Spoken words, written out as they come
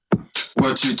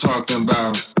What you talking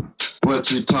about? What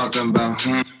you talking about?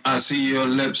 I see your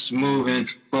lips moving,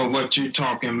 but what you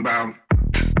talking about?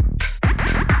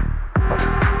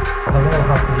 Hello,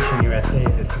 House Nation USA.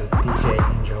 This is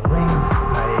DJ Angel Wings.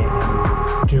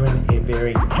 I am doing a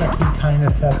very techie kind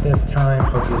of set this time.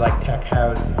 Hope you like Tech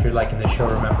House. If you're liking the show,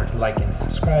 remember to like and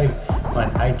subscribe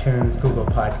on iTunes, Google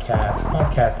Podcasts,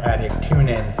 Podcast Addict,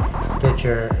 TuneIn,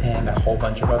 Stitcher, and a whole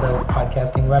bunch of other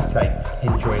podcasting websites.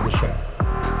 Enjoy the show.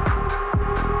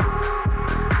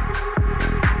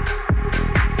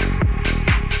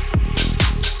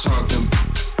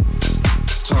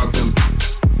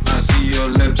 Your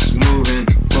lips moving,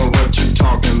 but what you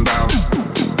talking about?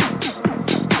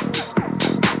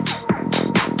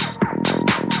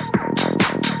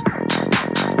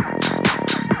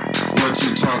 What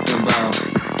you talking about?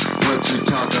 What you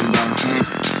talking about?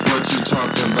 What you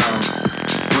talking about?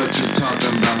 What you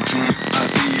talking about? I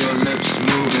see your lips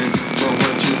moving, but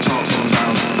what you talking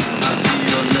about? I see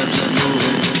your lips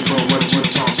moving, but what you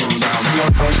talking about? I see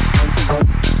your lips moving,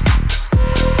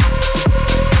 but what you talking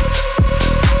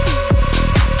about?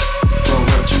 But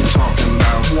what you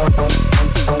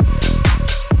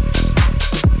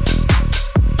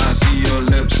talking about? I see your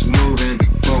lips moving,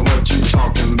 but what you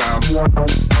talking about?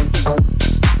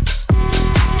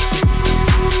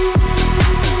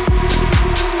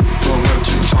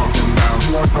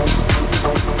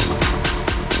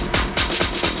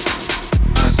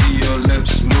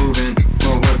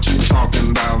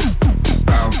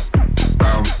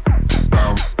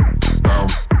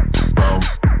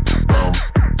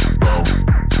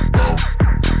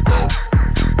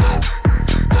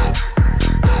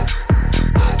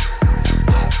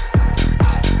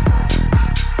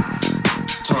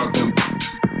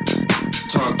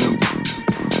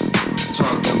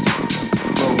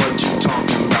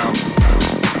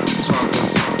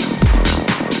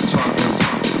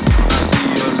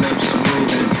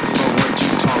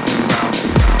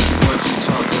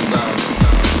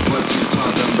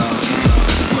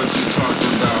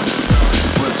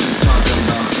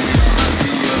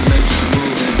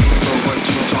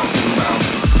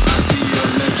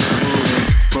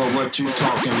 What you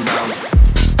talking about?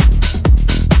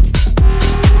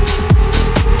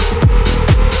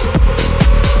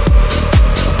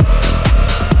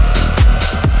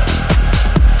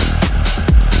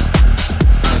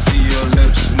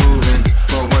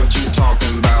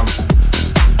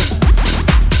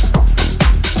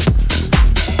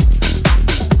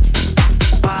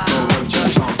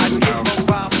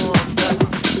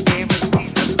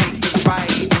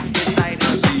 Right,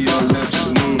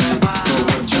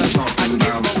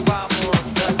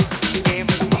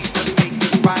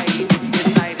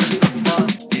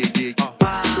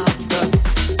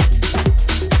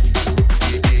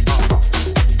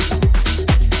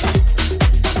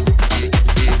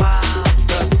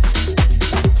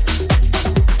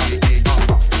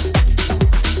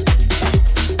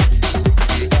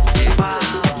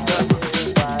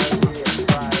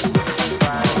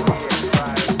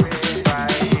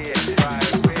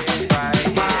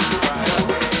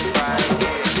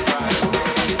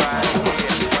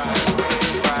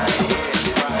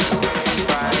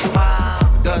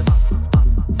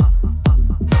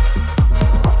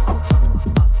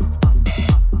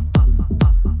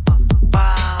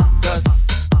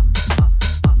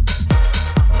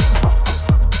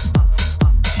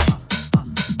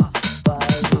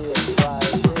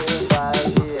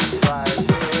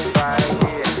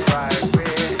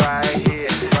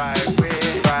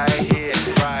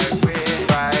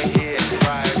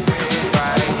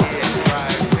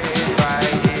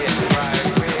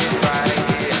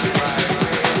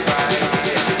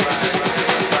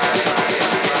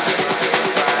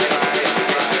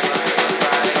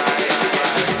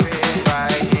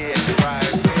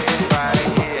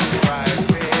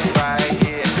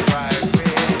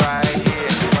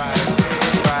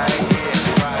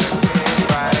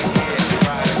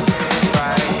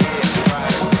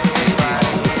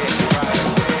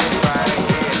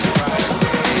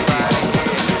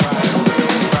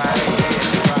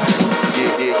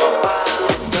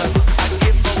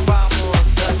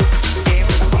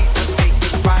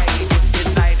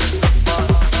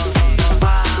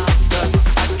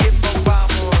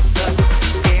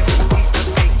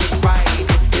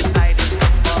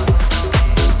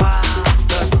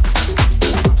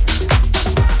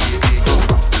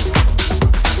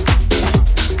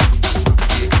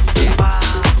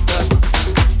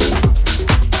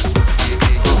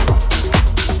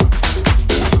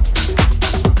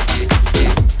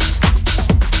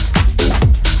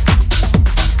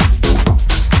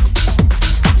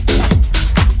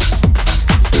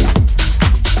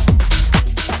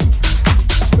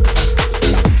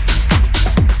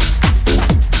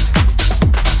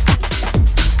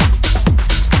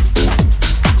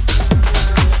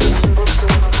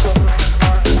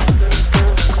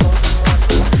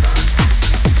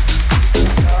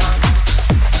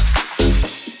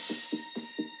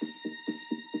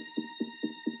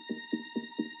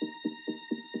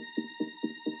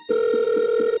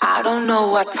 know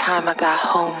what time I got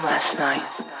home last night.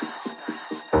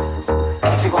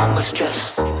 Everyone was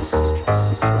just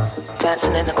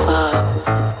dancing in the club.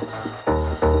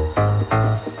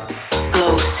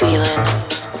 Low ceiling,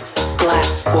 black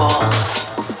walls,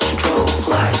 strobe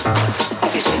lights.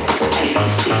 Everything was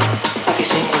hazy.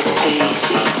 Everything was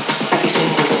hazy.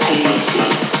 Everything was hazy.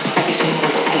 Everything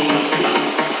was hazy.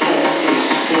 Everything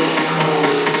was hazy.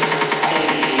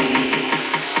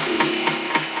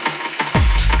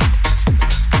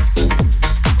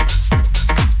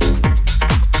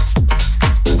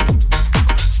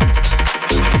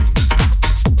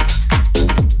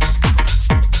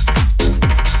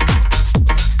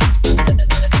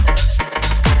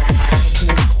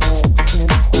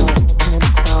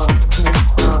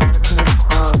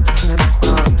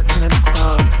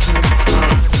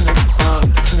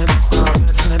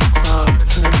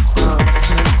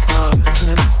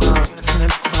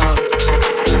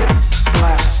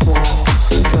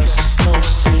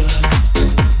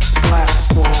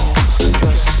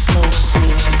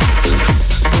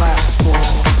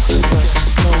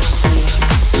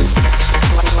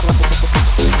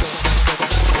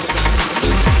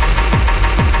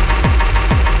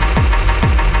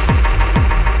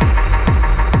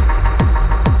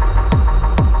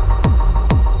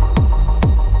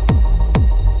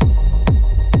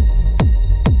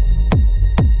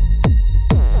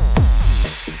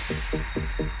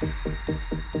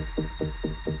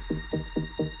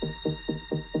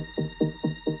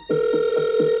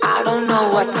 I don't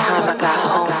know what time I got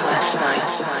home last night.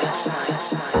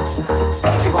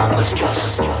 Everyone was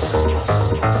just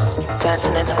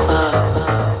dancing in the club.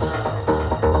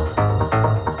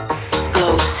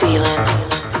 Low ceiling,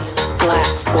 black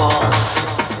walls,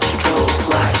 strobe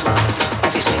lights.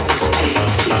 Everything was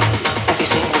hazy.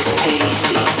 Everything was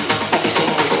hazy.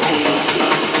 Everything was hazy.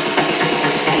 Everything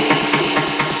was hazy.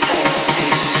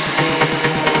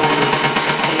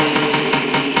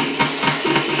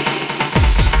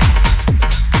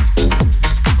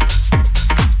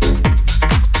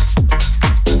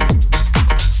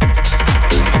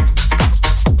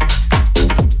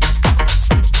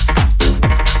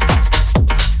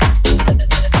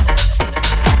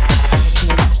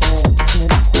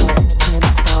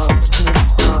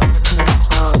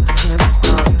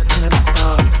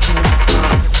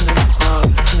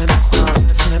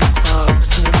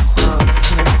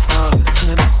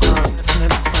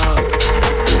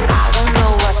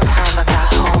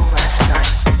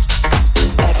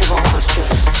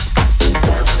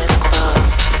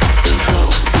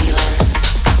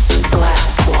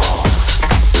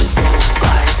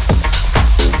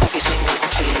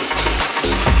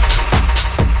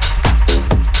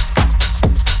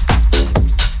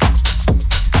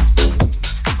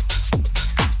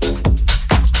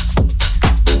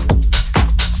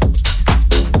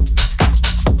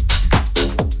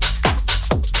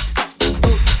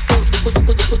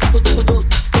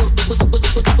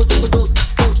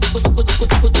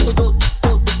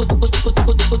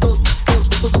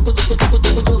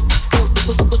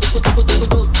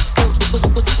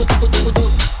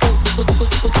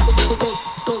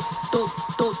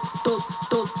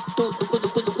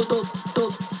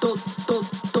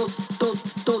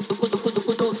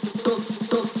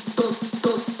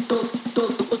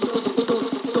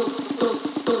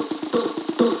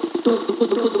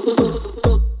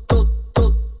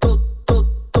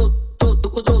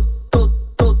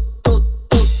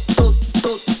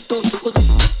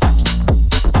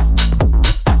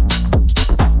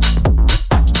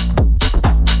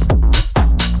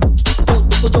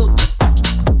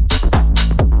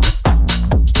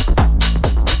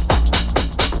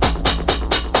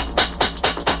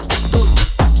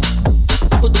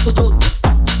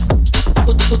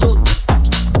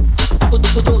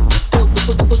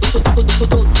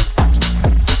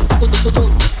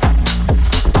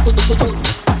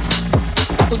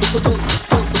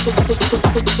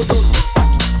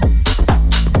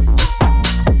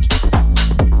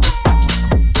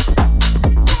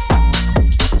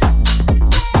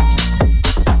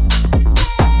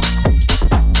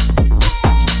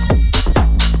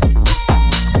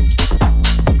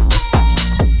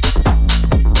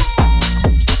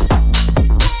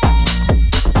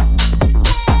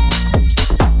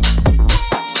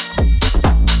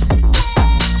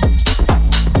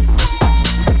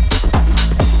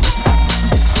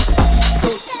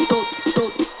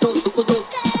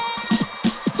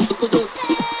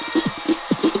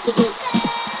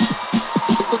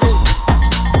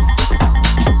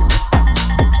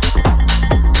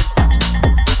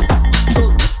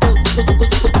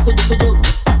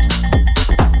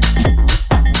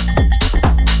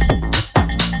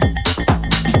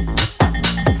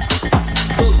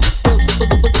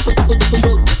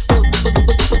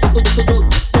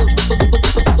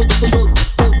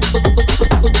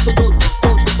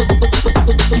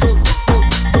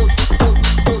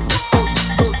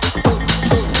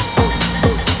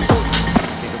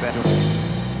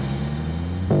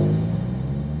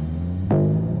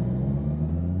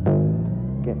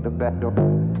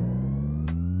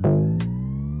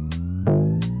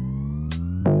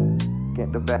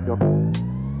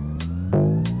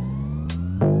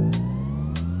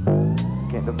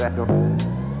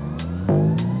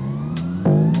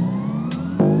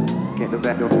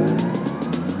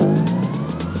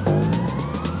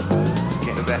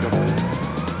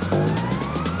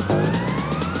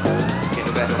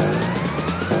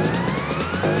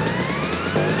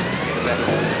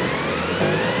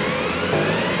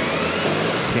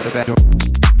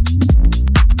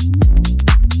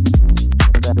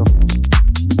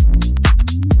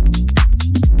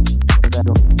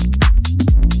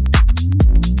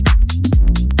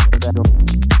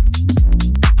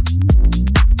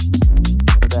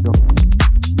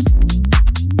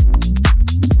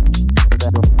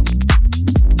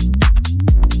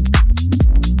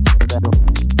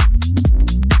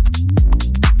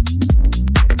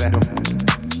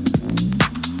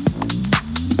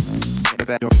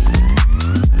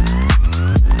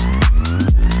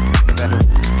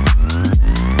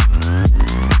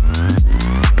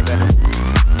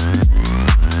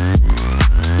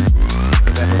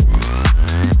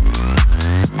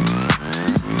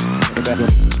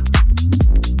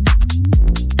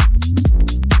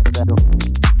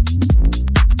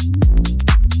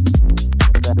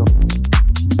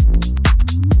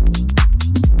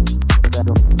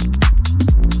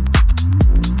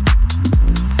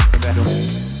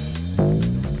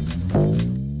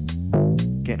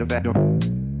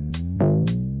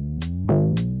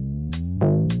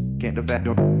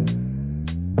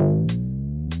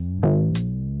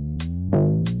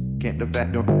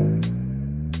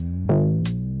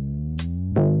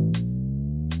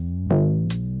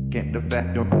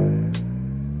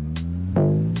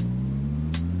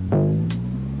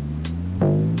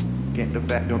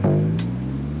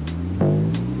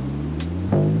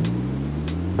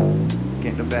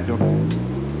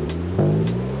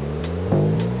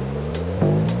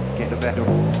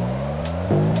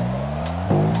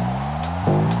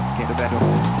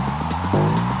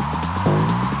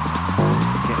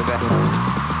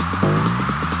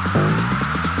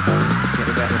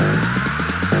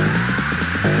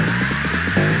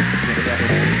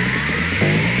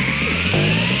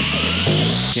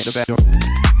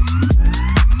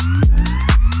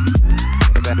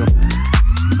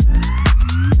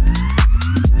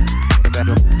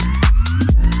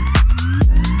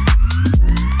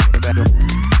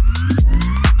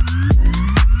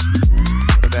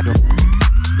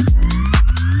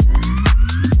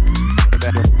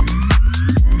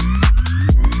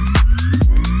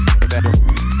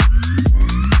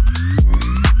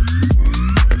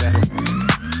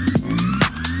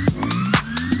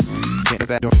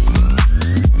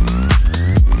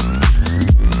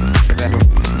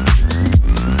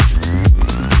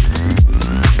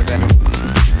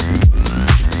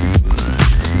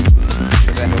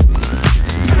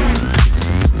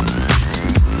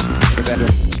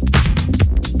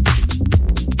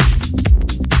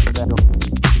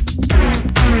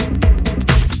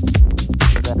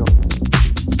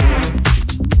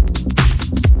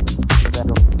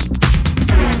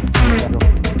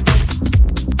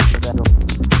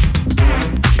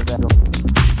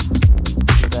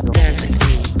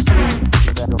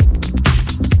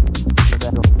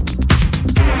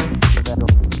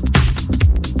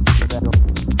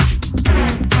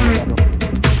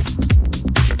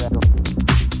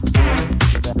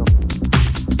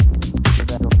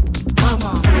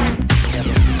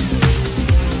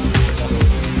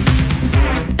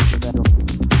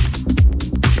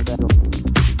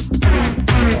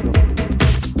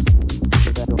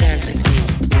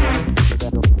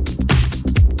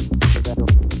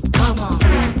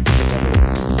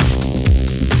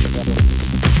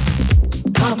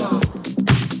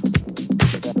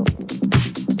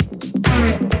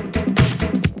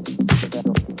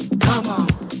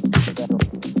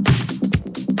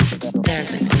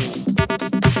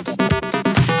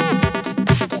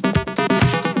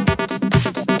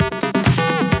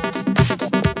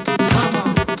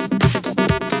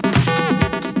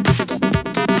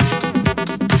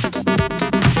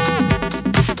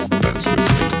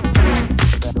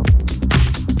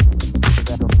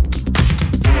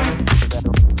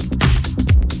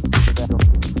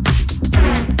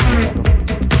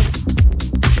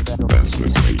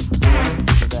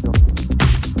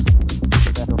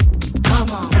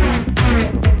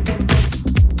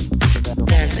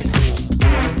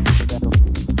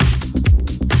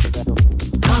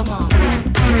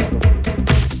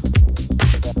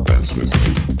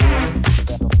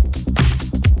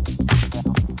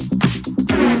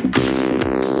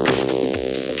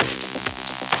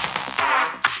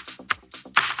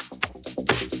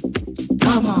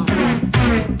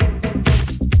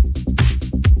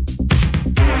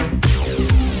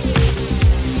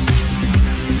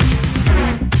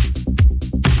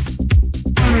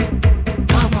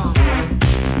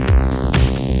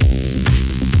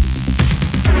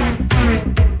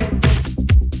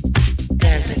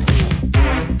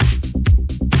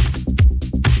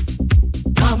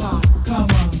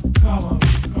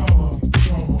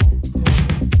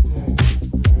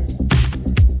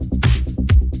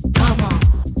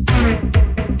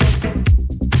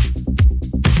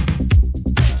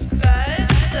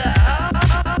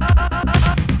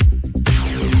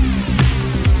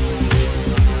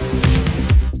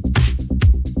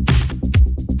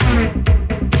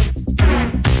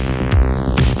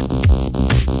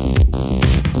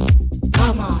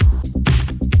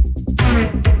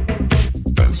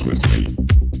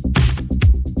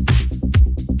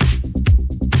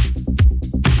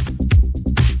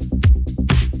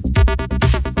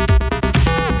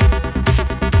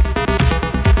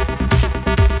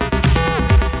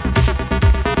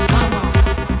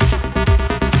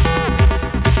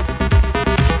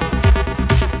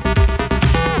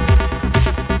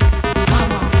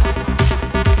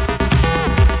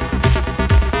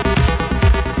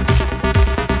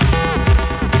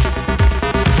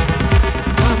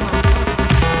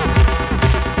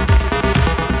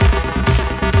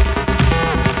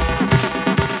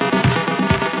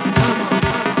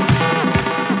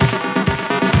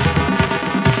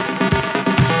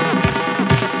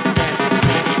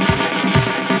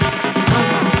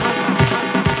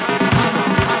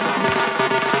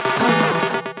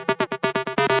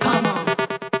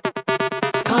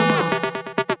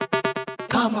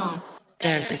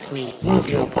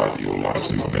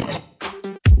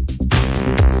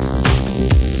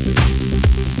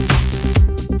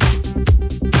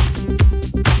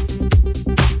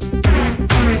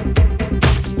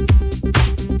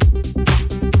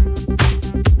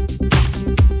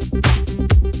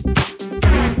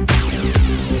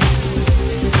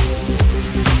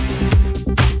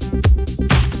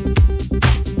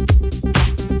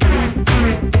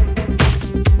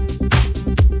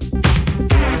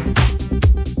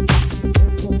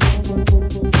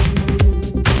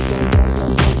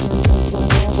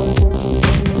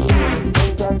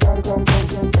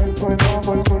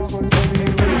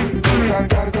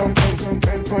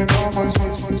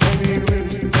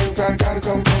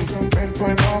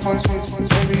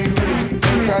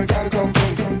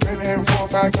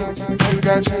 5 kilos. Baby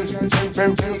got children,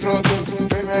 baby feel drug dealer.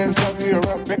 Baby ain't trying to be a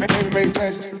rock, baby make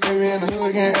classes. Baby in the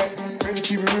hood can't act, baby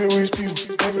keep it real with his people.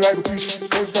 Baby like a preacher,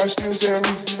 baby probably still sell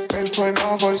roof. Baby putting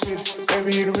on for the city,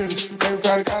 baby he the realest. Baby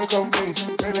probably got a couple million,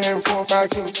 baby having 4 or 5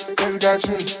 kilos. Baby got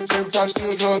children, baby probably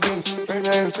still drug dealer.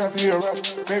 Baby ain't trying to be a rock,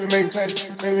 baby make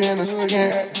classes. Baby in the hood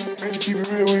can't act, baby keep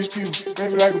it real with his people.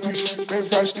 Baby like a preacher,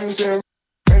 baby probably still sell roof.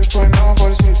 Baby putting on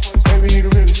for the city, baby he the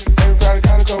realest. Baby probably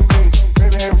got a couple million,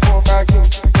 baby having 4 or 5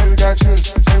 kilos. Baby got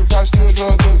children, baby probably still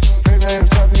drug dealer. Baby ain't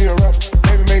trying to be a rock,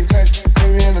 baby make classes.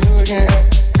 Baby in the hood can't act,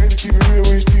 baby keep it real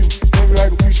with his people. Baby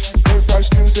like a preacher, baby probably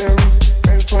still sell roof.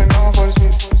 Baby putting on for the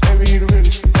city, baby he the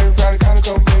realest. Baby probably got a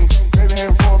couple million, baby having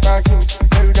 4 or 5 kilos. Baby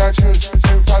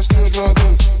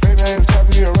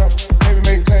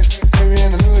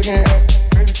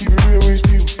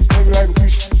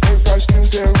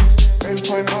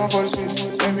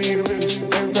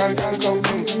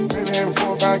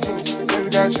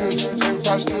got children, baby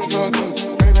probably still drug dealer.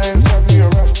 Baby ain't trying to be a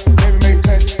rock, baby make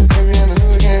classes. Baby in the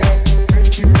hood can't act, baby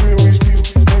keep it real with his people.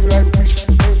 Baby like a preacher,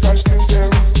 baby probably still sell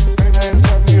roof. Baby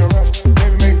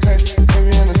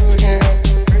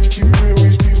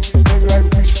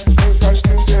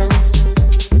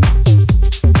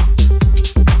putting on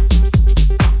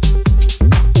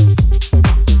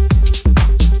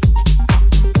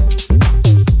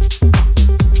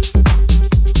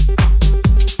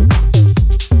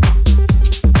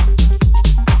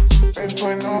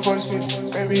for the city,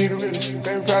 baby he the realest.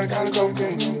 Baby probably got a couple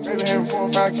million, baby having 4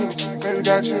 or 5 kilos. Baby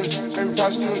got children, baby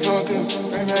probably still drug dealer.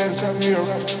 Baby ain't trying to be a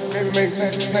rock, baby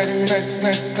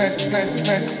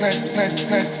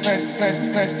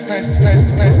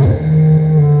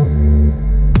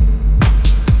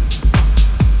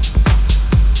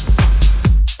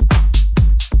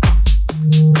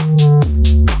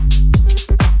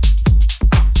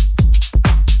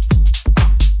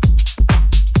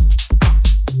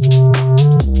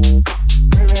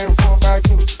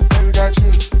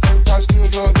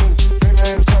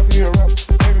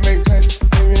make classes.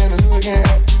 Baby in the hood can't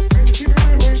act, baby keep it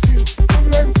real with his people. Baby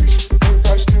like a preacher, baby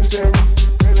probably still sell roof.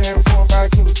 Baby ain't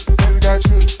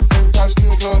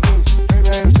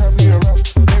trying to be a rock,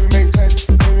 baby make classes.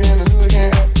 Baby in the hood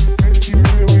can't act, baby keep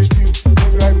it real with his people.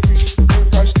 Baby like a preacher, baby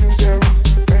probably still sell roof.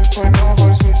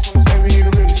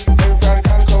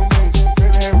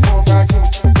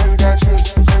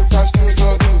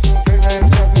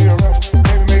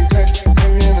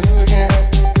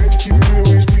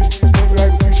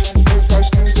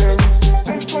 Baby,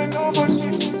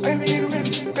 he the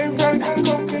realest. Baby, probably got a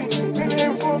couple million. Baby,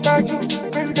 having 4 or 5 kilos.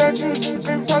 Baby, got children.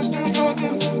 Baby, probably still drug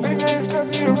dealer. Baby, ain't trying to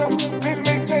be a rock. Baby,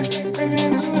 make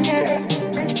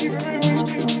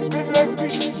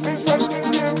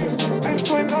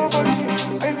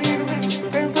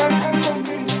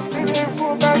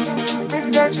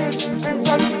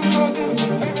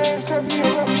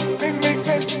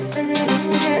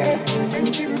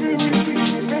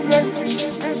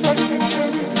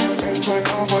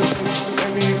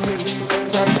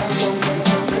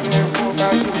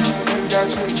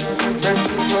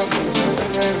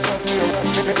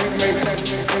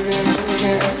classes.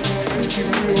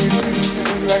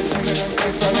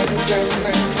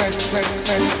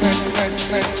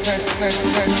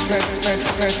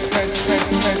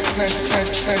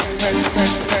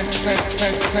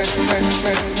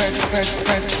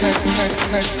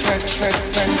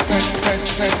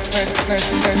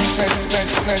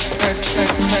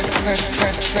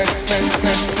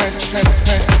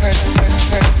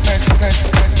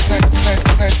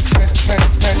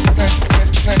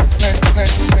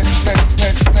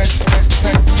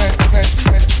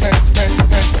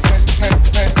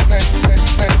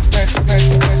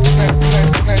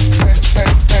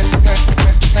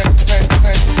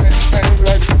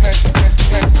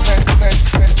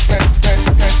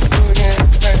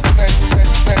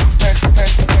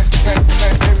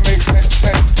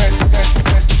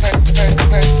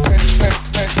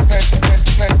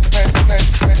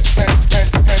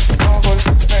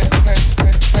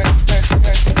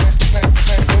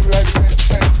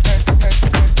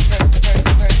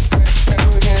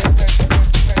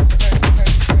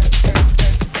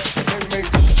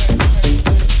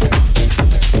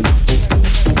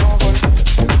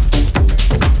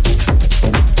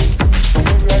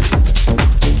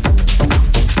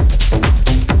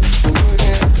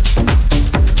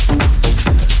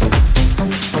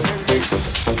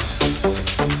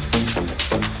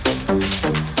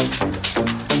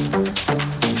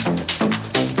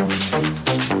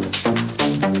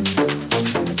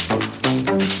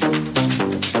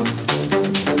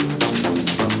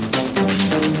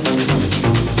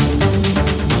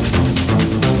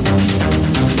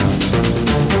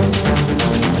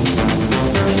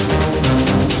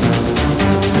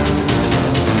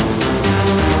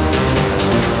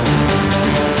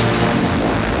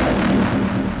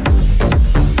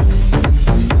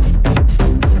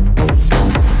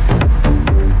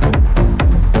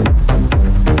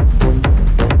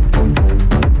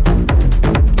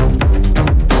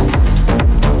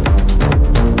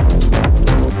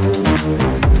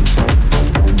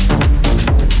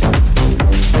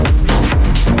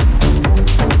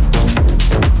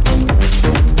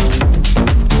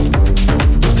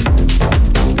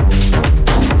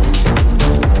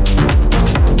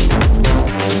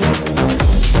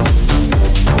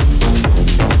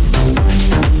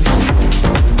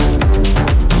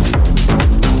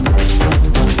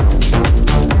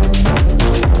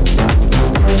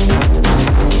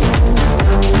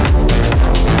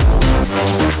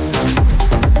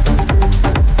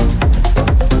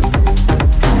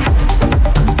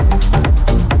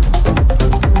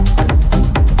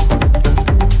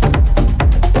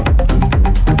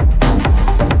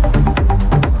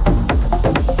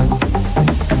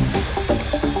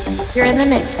 in the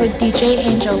mix with DJ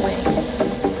Angel Wings.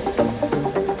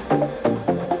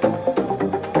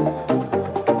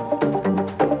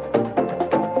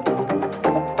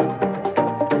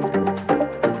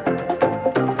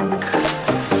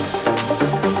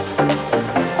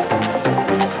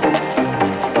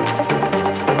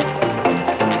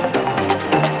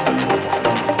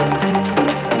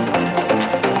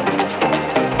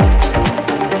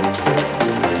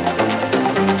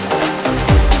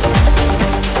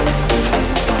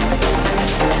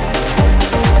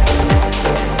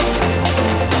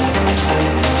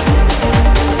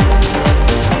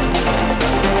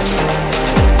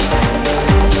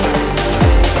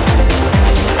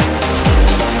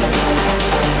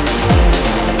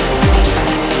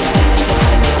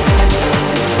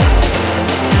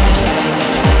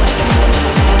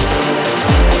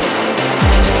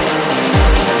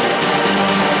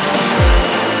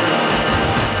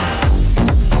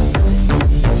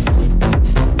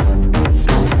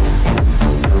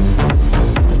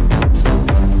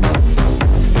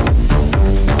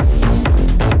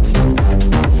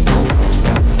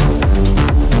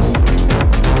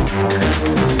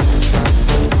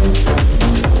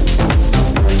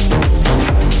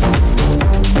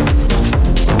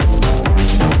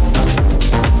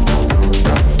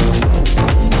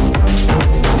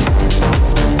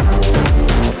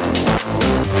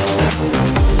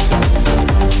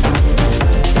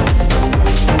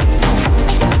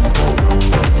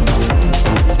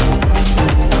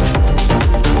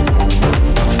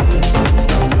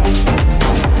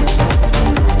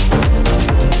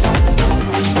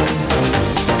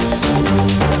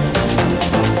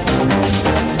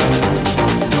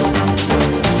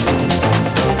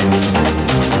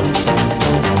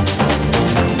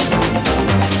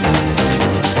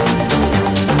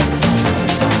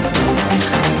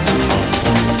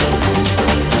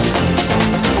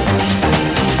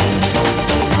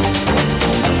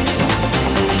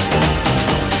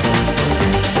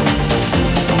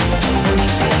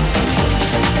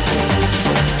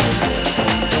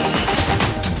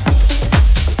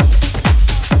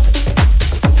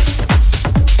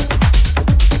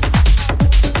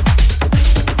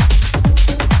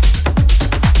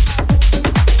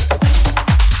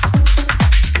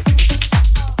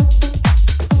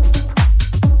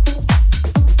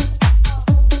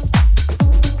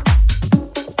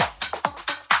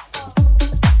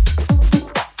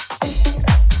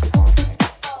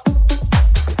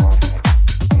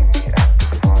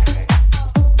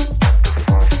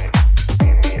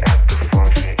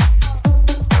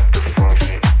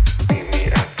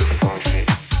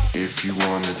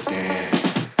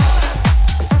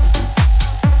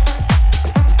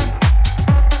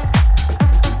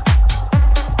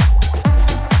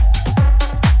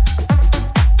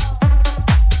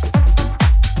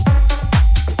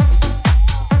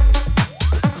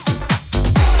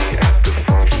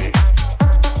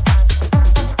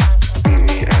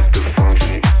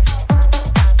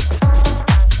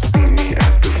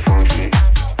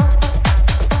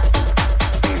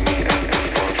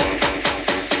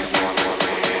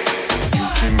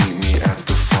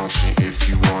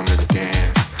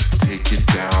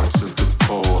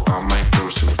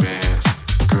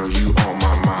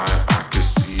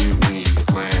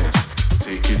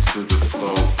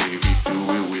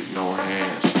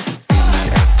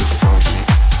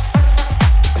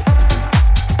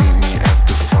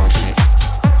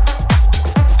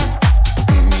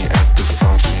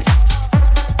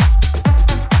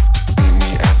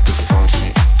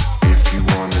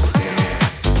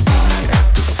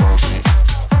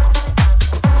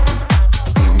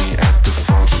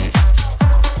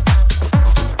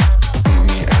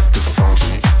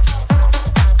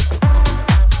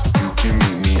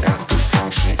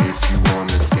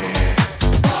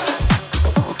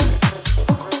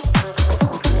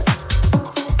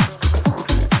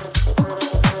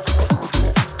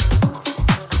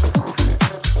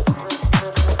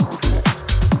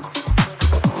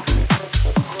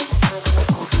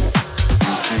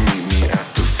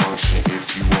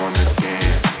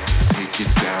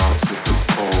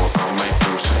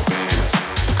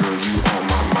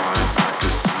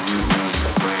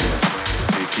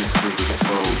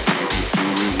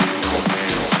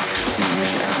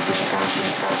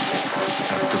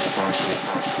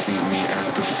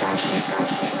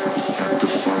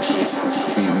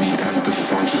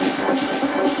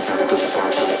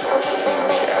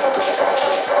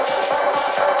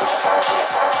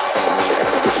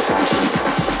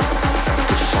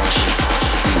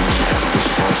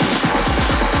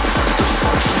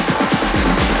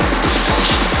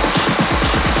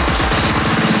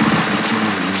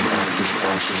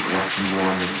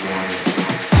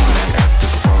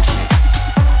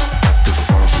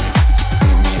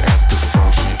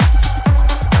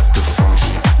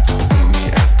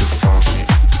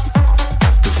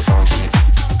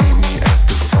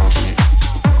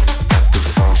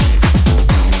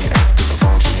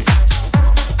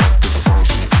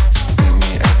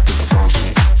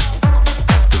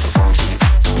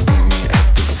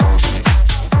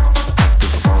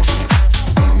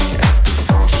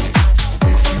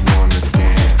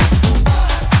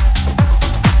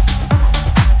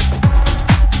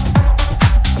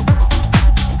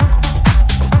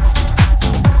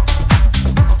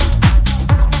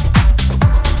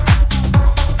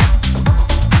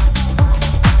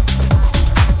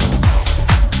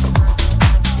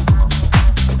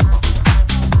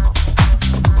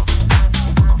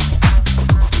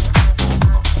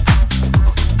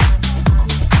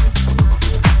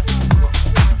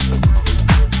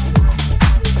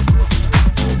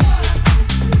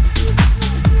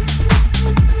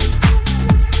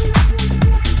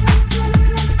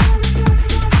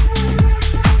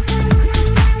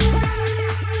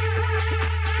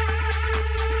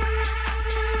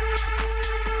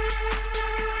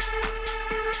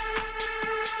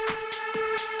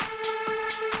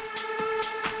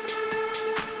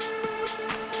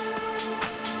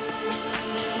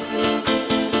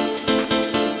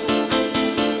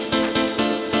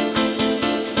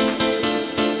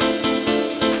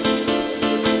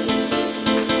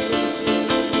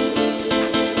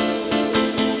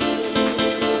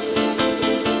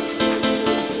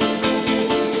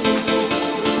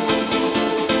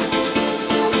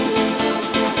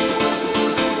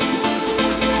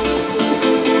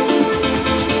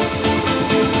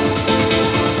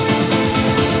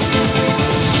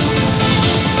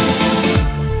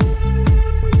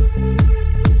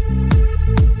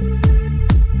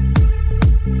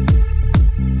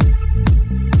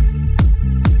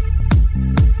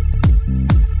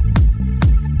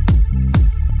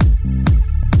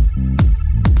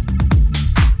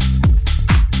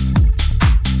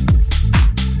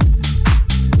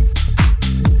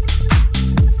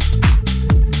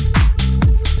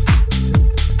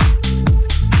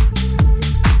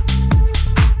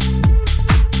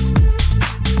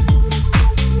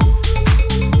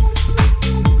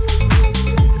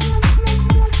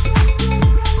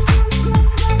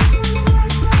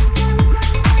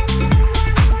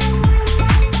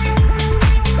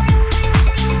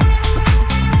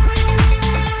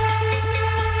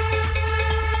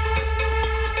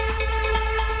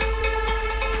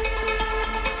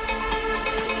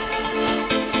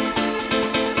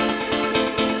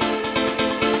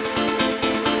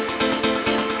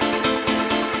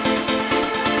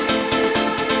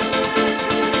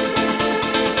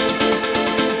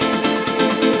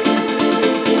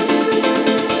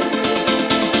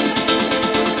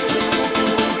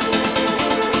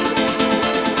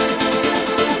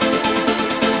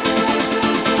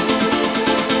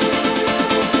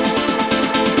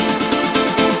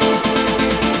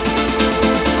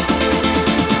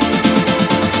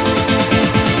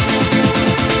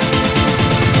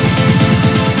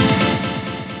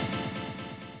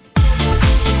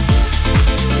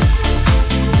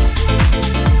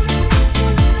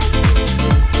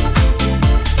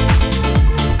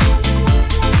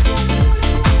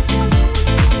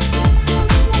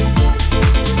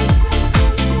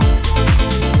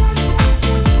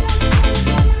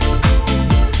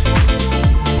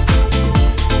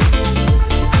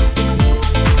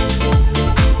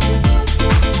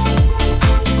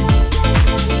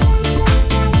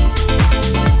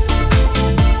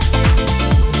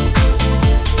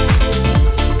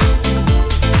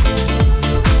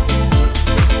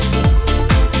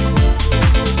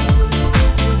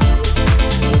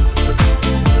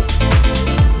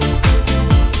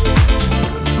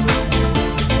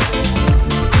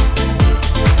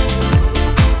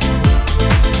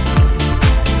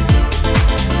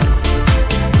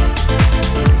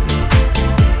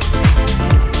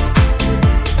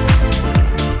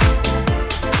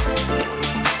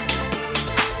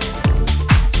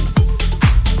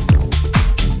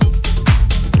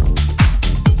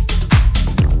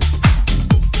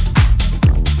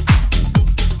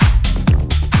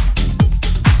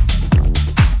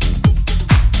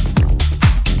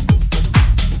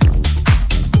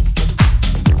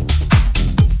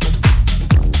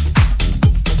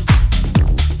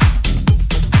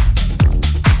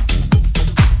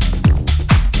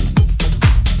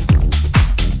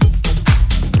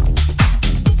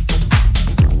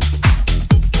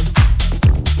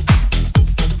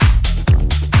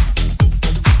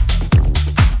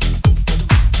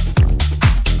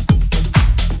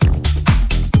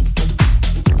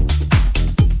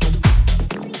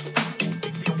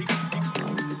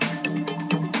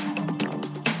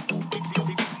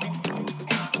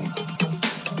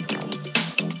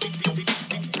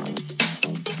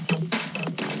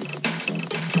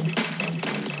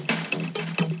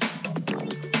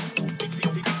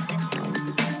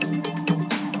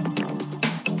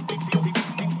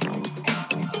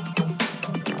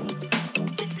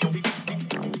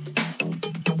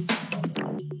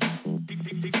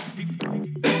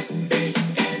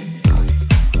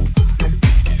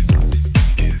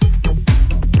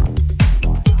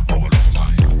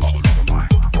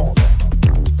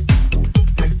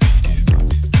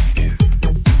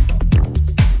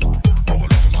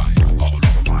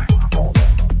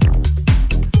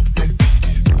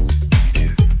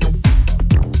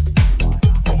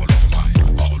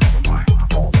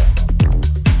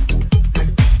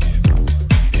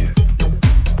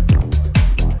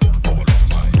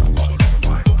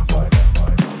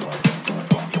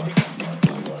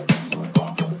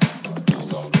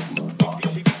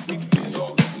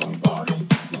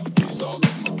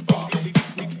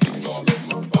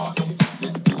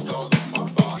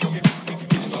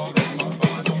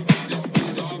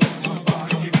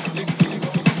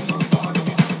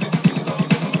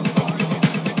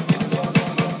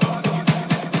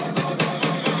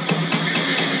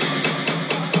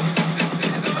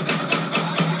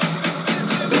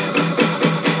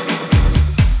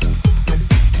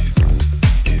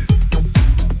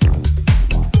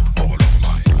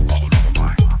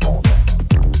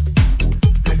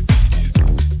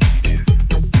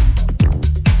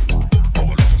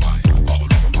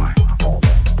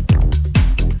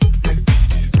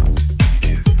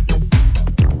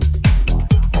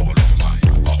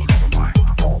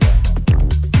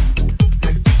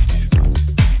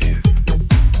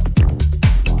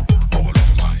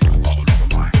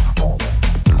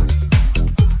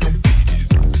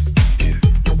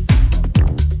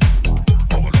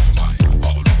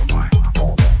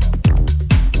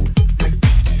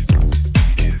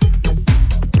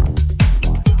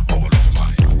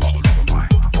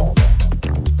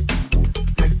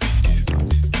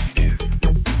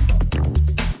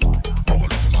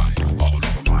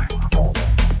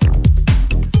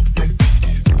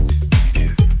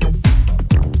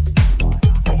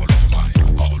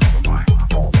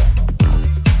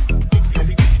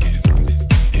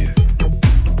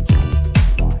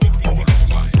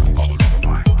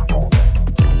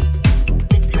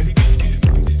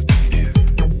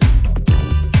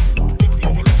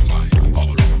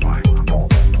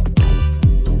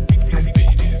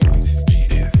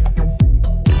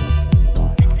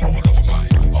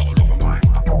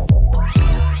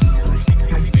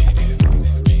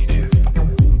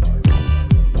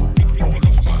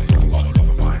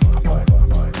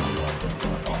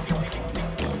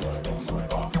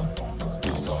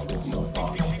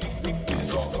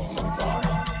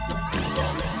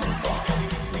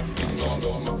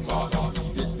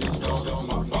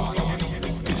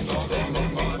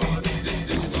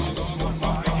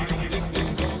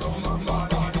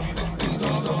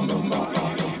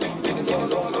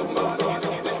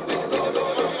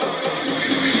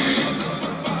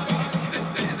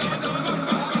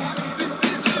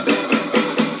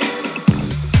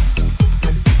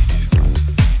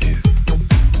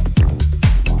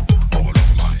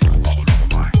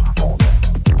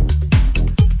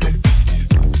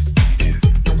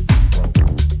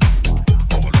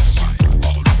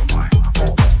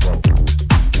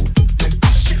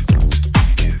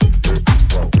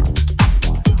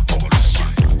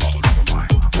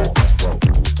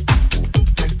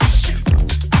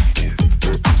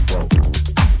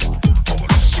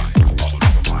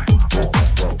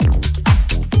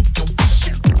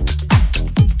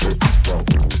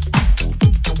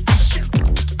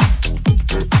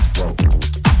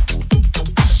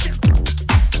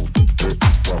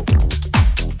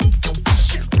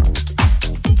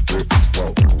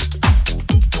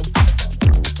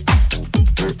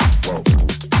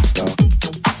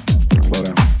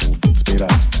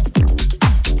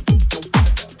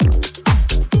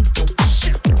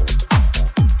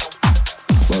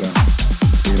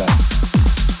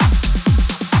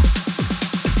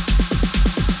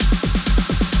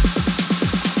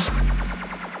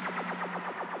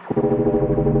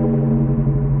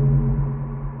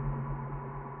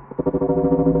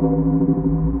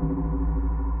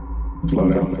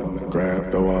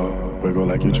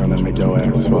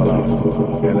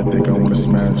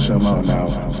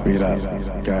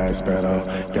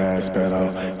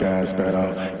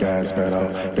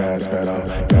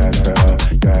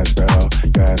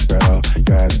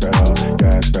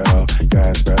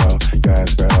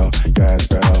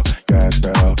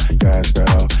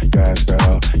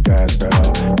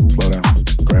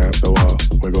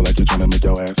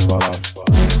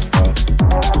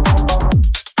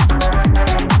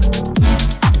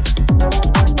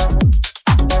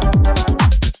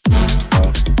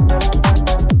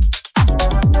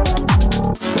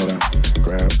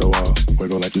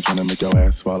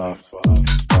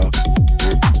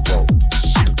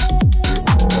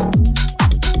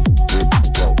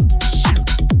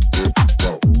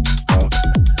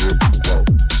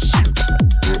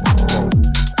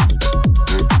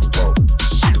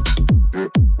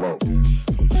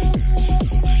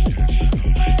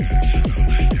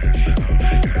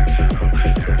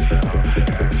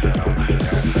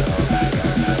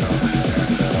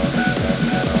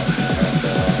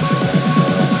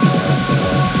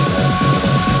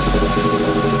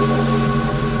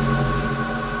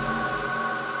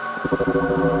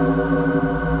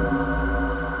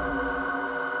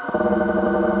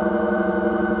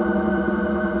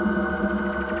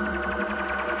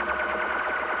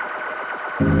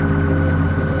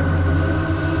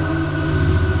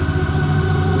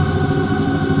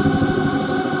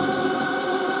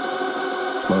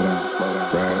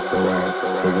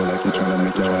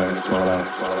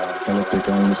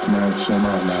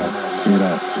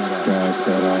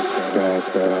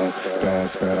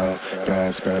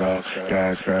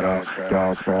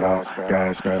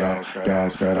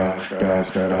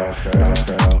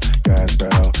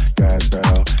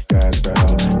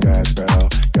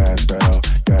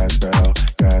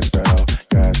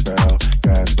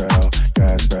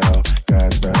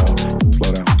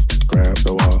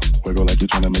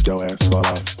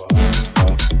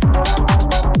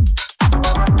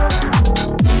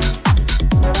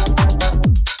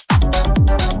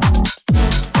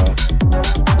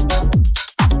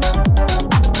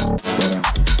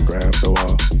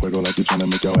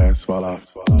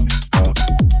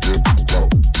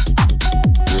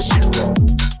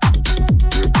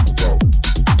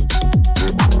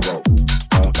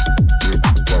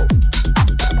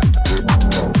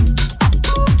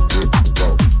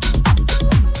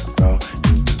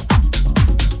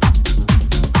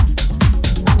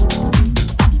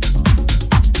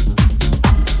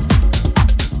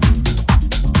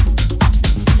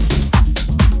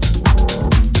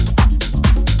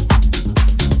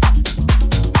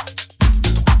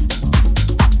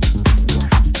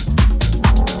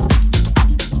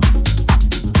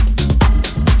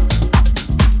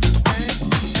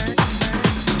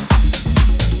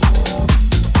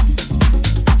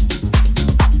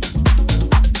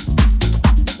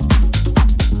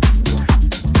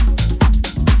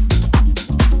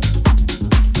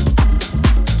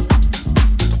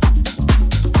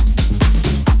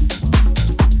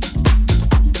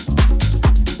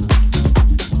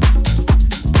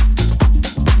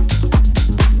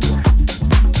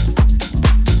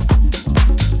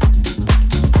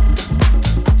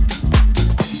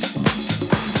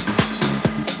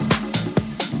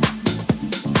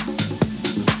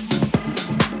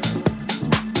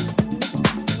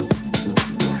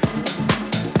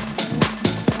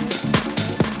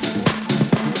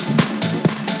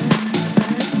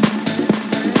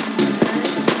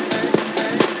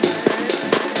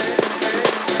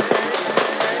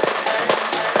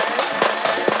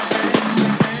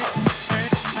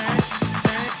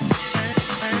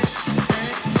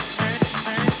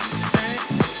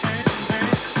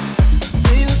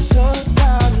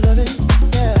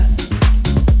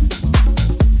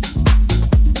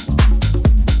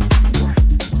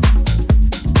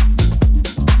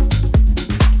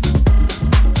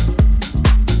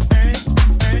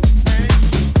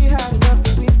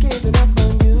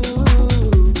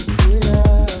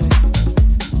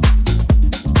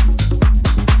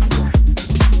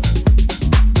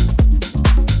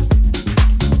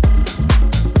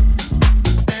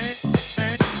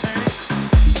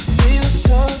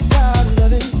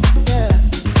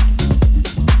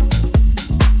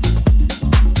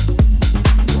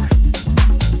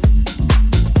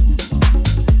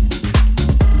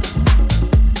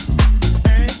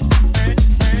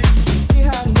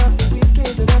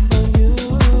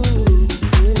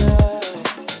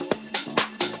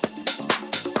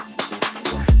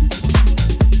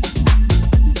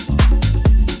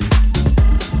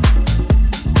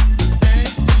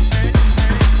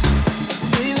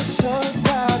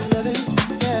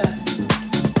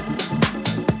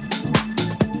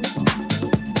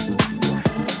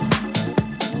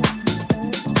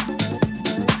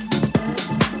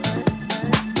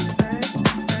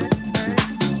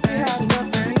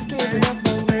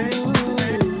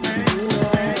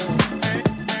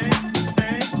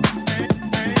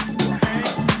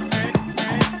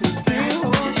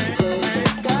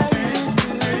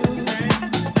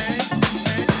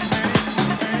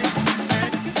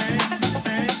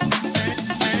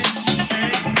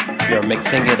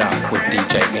 Sing it up with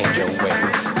DJ Angel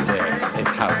Wings. This is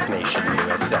House Nation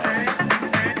USA.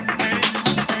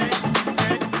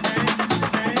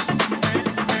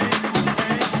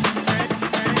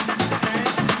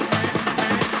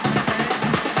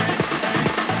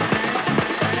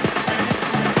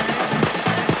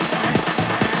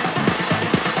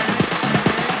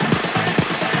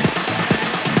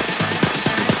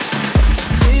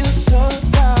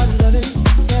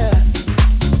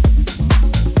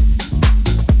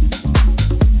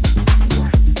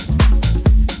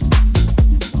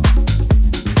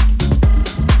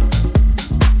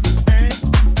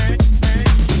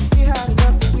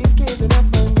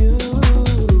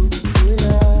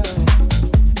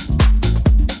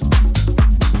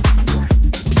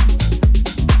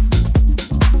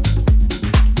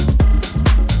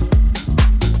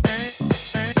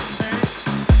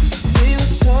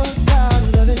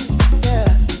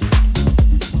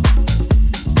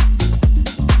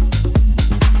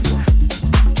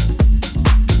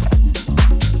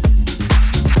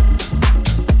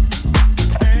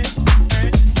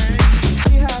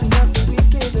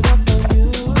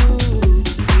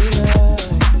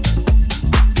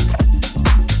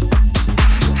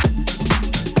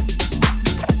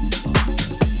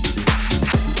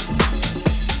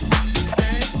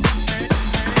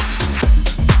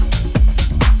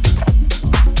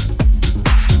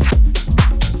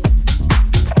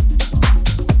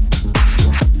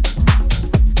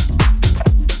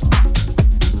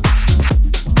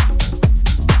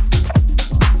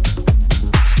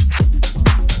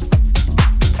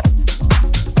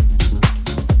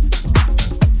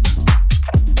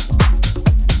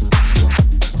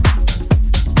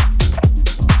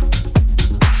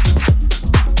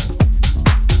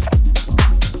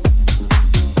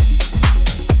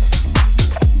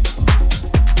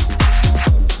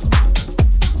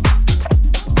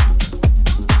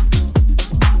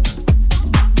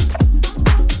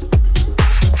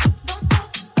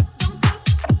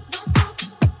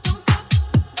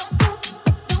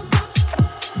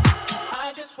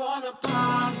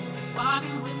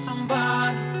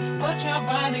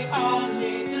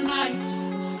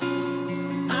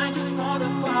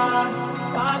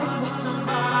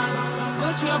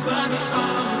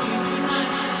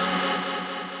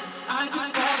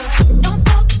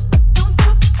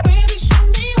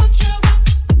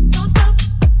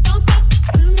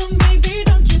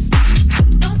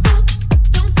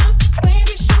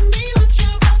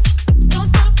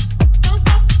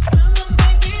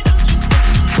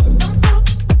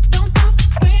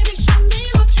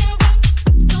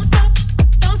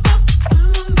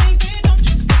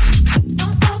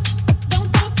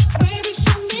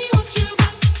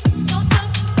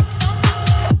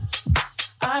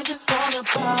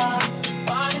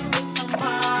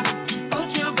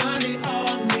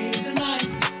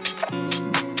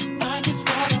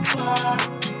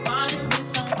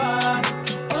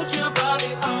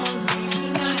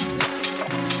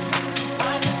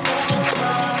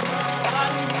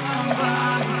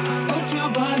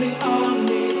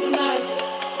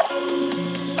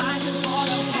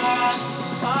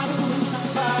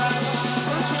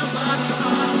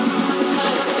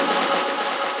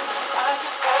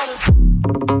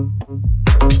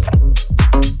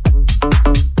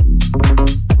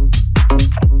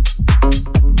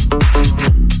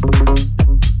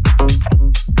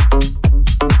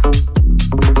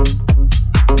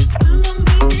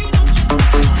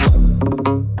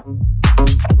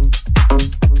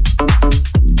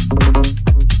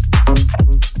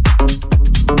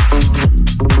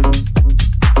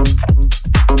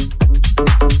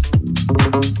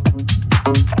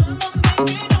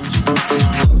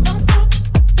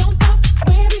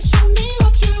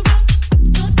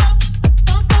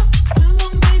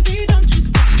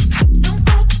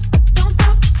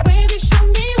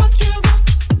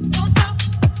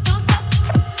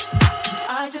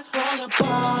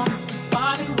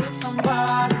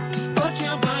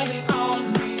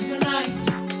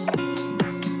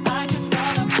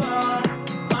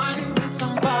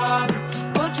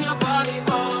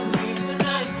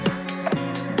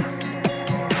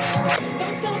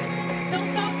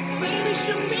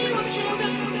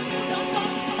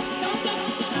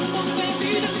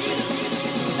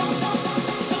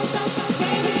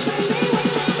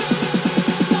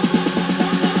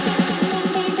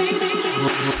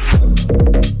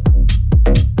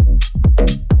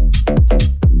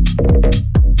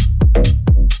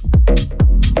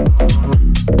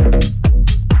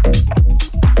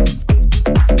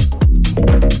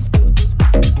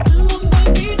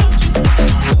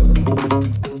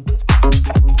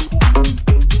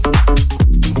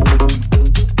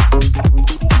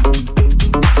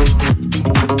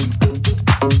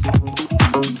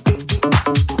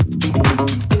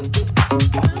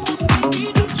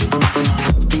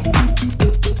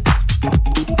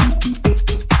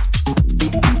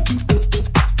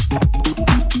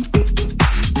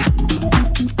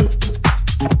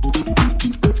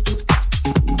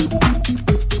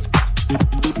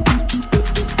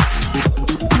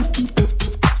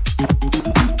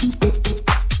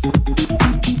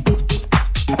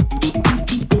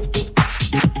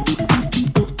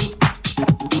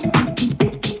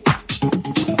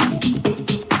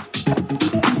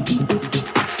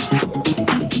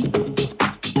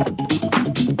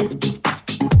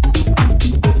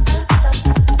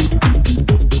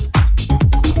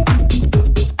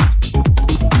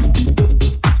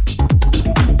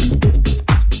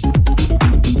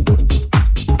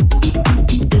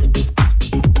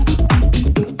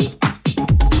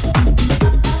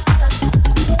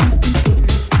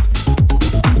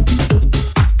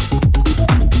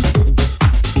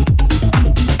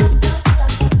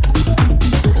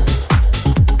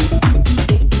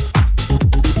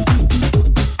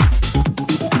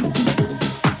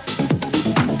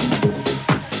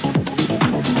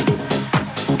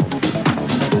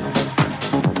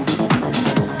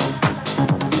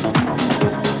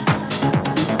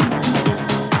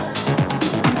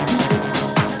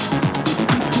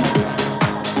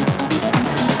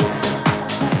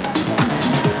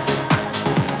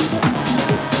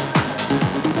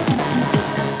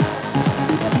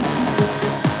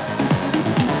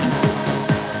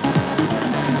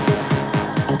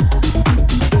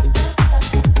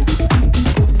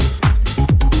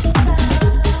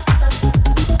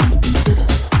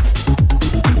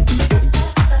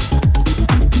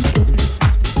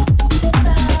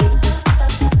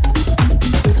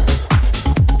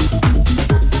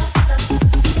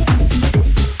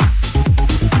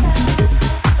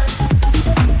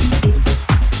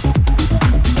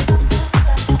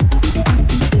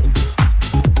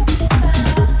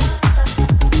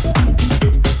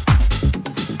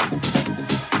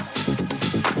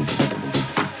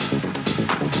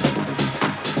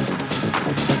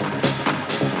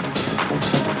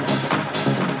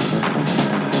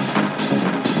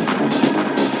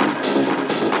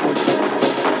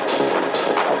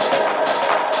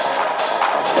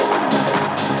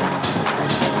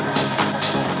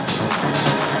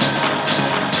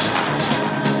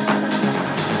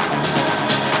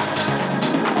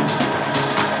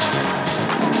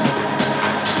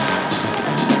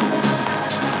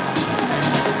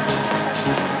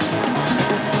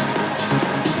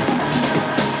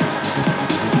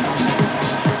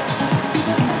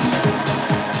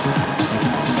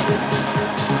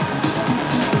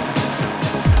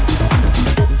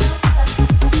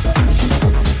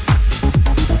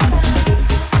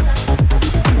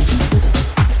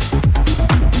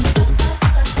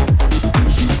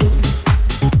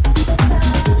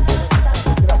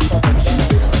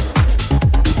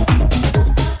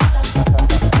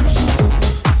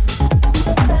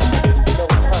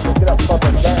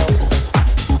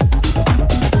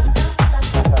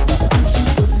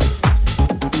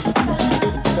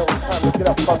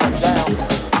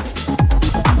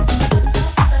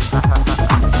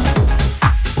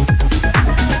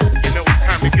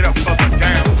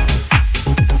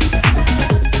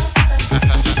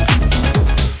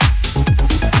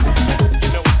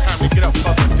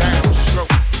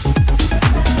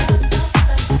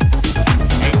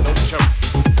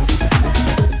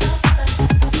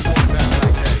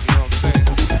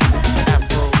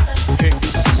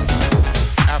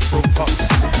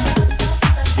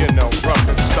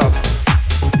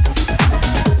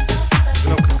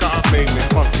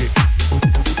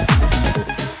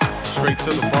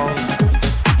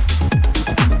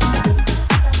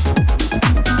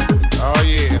 Oh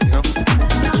yeah, you know.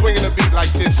 Swinging a beat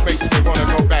like this makes me wanna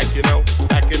go back, you know.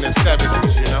 Back in the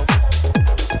 70s, you know.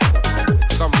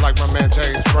 Something like my man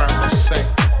James Brown would say.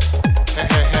 Hey,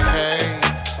 hey, hey, hey.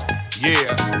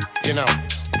 Yeah, you know,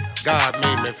 God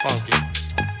made me funky.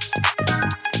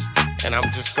 And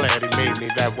I'm just glad he made me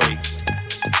that way.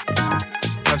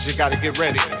 Cause you gotta get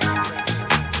ready.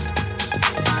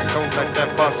 Don't let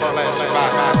that bus flash by.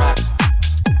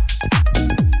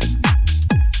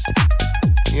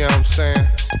 You know what I'm saying?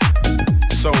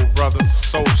 Soul brothers,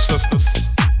 soul sisters.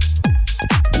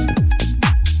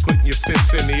 Putting your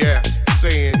fists in the air,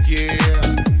 saying yeah.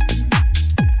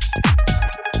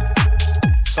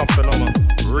 Something on a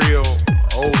real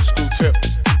old school tip.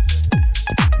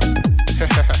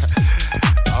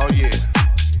 Oh yeah.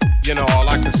 You know, all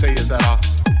I can say is that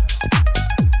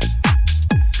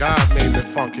God made me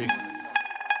funky.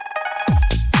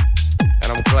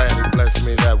 And I'm glad he blessed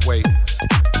me that way.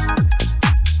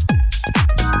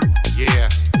 Yeah.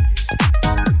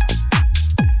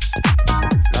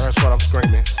 Now that's what I'm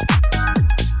screaming.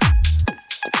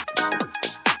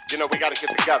 You know, we gotta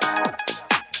get together.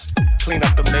 Clean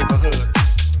up them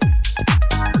neighborhoods.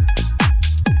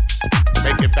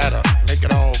 Make it better. Make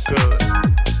it all good.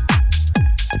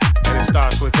 And it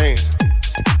starts within.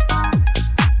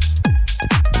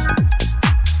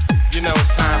 You know,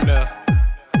 it's time to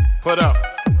put up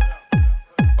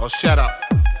or shut up.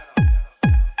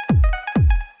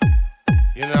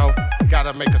 You know, you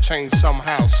gotta make a change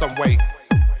somehow, some way.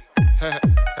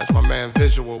 As my man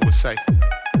Visual would say.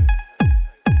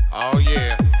 Oh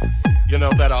yeah, you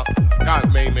know that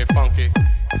God made me funky.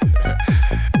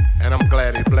 And I'm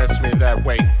glad he blessed me that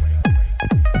way.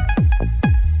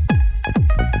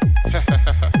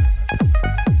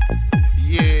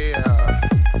 Yeah,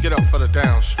 get up for the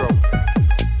downstroke.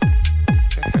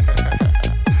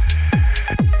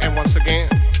 And once again,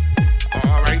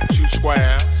 alright, you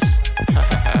squares.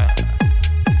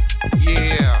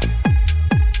 Yeah.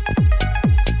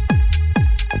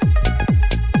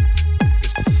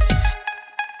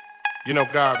 You know,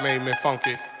 God made me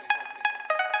funky.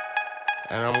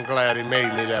 And I'm glad he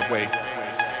made me that way.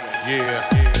 Yeah.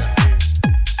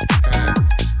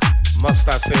 Must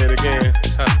I say it again?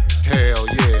 Hell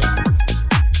yeah.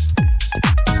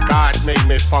 God made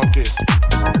me funky.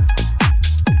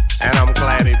 And I'm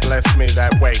glad he blessed me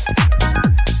that way.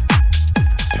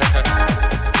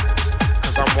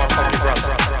 Cause I'm one funky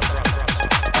brother.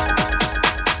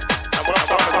 And when I'm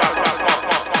talking about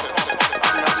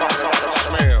I'm not talking about a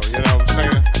smell, you know what I'm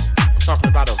saying? I'm talking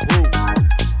about a groove.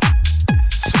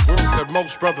 It's a groove that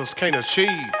most brothers can't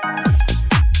achieve.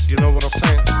 You know what I'm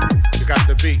saying? You got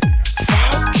to be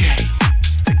funky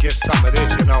to get some of this,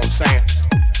 you know what I'm saying?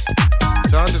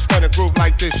 To understand a groove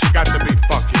like this, you got to be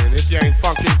funky. And if you ain't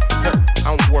funky,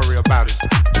 don't worry about it.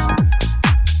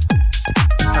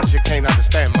 Cause you can't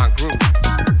understand my groove.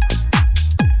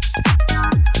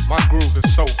 My groove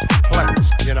is so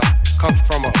complex, you know. Comes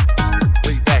from a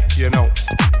way back, you know.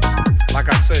 Like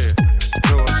I said,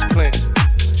 George Clinton,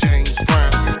 James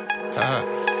Brown.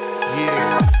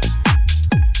 Yeah.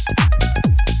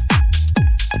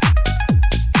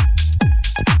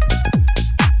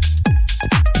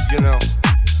 You know,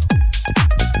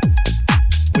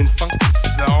 when funk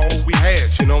is all we had,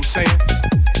 you know what I'm saying?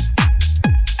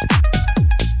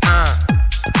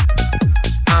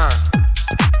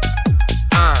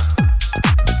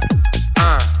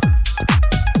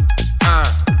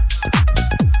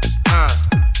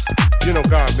 You know,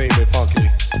 God made me funky,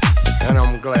 and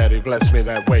I'm glad he blessed me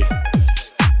that way.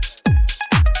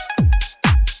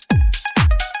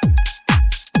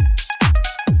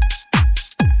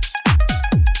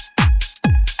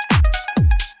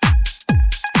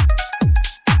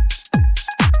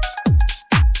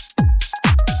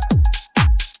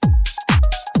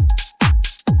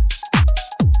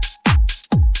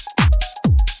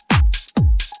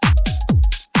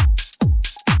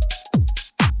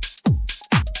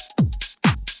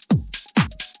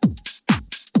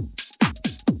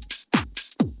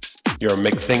 You're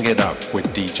mixing it up with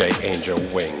DJ Angel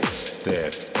Wings.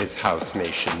 This is House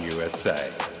Nation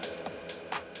USA.